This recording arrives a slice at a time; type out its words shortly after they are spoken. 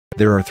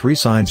There are 3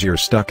 signs you're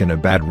stuck in a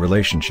bad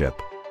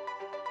relationship.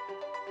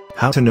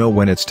 How to know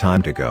when it's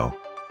time to go.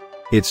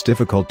 It's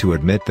difficult to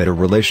admit that a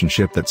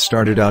relationship that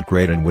started out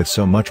great and with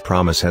so much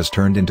promise has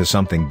turned into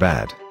something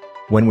bad.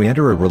 When we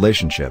enter a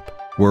relationship,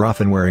 we're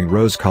often wearing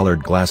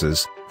rose-colored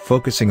glasses,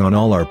 focusing on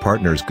all our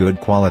partner's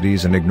good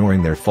qualities and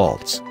ignoring their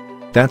faults.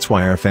 That's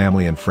why our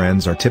family and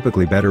friends are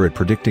typically better at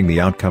predicting the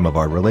outcome of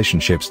our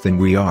relationships than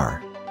we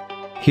are.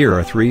 Here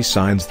are 3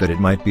 signs that it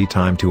might be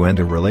time to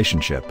end a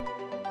relationship.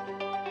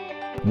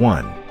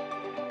 1.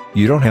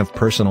 You don't have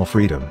personal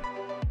freedom.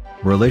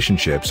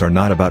 Relationships are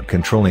not about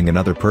controlling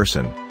another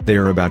person, they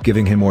are about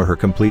giving him or her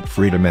complete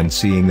freedom and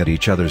seeing that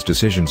each other's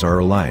decisions are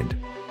aligned.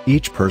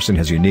 Each person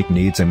has unique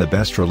needs, and the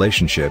best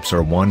relationships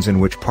are ones in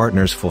which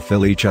partners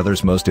fulfill each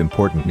other's most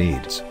important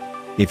needs.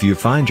 If you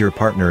find your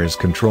partner is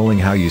controlling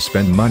how you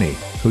spend money,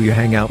 who you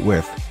hang out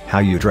with, how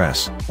you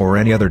dress, or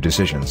any other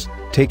decisions,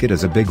 take it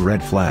as a big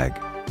red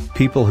flag.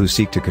 People who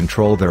seek to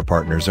control their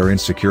partners are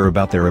insecure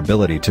about their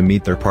ability to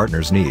meet their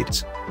partner's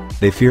needs.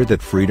 They fear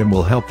that freedom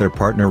will help their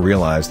partner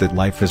realize that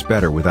life is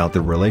better without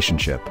the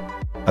relationship.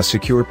 A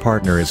secure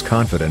partner is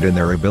confident in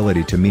their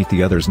ability to meet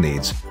the other's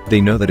needs.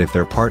 They know that if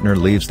their partner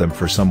leaves them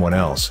for someone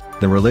else,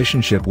 the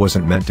relationship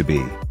wasn't meant to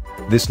be.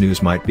 This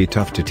news might be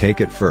tough to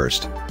take at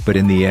first, but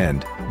in the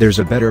end, there's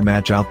a better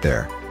match out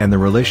there, and the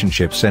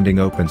relationship's ending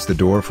opens the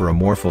door for a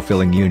more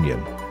fulfilling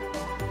union.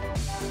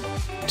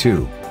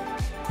 2.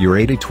 Your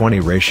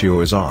 80-20 ratio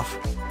is off.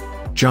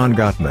 John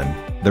Gottman,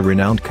 the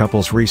renowned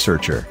couples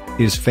researcher,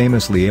 is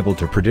famously able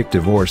to predict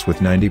divorce with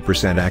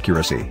 90%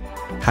 accuracy.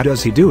 How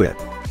does he do it?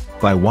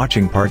 By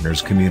watching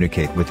partners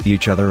communicate with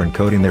each other and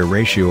coding their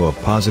ratio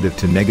of positive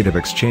to negative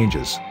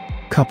exchanges.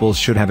 Couples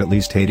should have at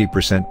least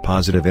 80%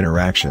 positive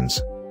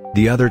interactions.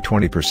 The other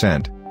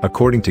 20%,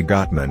 according to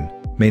Gottman,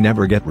 may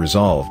never get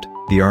resolved.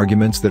 The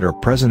arguments that are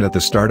present at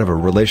the start of a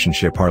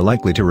relationship are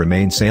likely to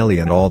remain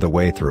salient all the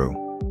way through.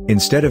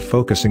 Instead of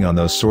focusing on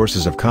those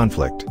sources of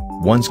conflict,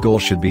 one's goal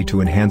should be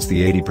to enhance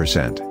the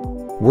 80%.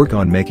 Work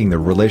on making the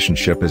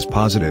relationship as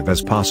positive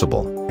as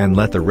possible, and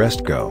let the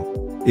rest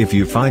go. If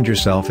you find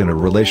yourself in a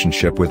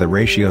relationship with a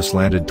ratio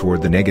slanted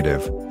toward the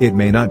negative, it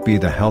may not be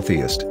the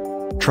healthiest.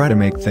 Try to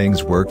make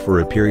things work for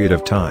a period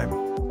of time,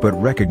 but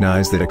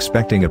recognize that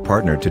expecting a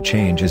partner to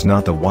change is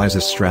not the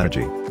wisest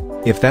strategy.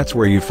 If that's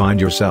where you find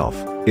yourself,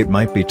 it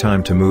might be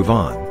time to move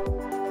on.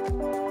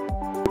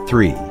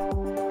 3.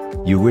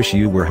 You wish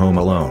you were home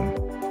alone.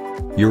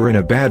 You're in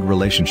a bad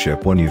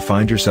relationship when you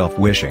find yourself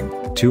wishing,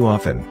 too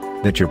often,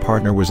 that your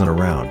partner wasn't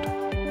around.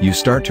 You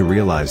start to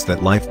realize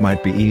that life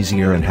might be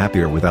easier and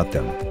happier without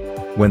them.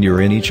 When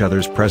you're in each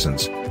other's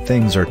presence,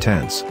 things are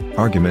tense,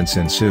 arguments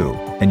ensue,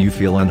 and you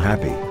feel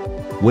unhappy.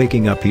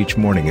 Waking up each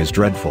morning is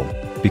dreadful,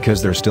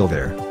 because they're still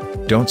there.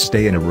 Don't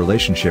stay in a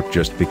relationship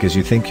just because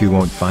you think you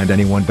won't find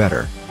anyone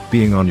better.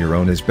 Being on your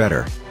own is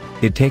better.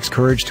 It takes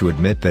courage to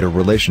admit that a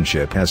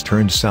relationship has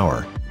turned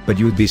sour, but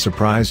you'd be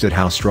surprised at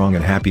how strong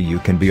and happy you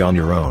can be on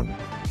your own.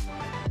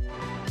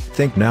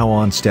 Think now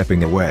on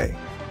stepping away.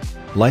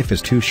 Life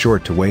is too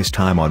short to waste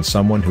time on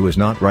someone who is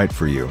not right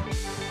for you.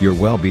 Your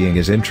well-being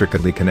is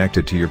intricately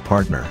connected to your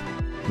partner.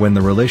 When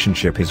the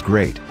relationship is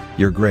great,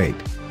 you're great.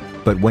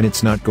 But when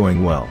it's not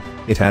going well,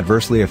 it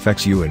adversely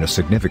affects you in a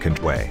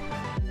significant way.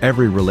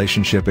 Every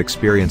relationship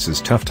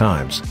experiences tough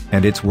times,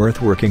 and it's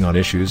worth working on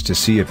issues to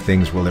see if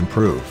things will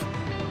improve.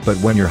 But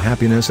when your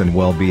happiness and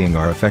well-being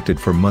are affected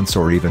for months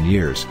or even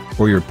years,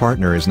 or your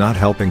partner is not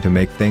helping to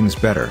make things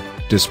better,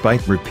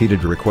 despite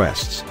repeated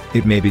requests,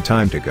 it may be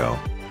time to go.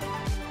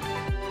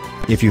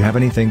 If you have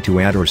anything to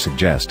add or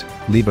suggest,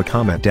 leave a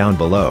comment down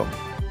below.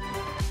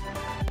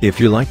 If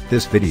you liked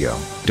this video,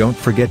 don't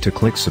forget to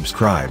click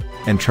subscribe,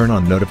 and turn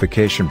on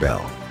notification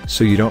bell,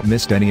 so you don't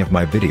miss any of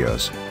my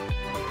videos.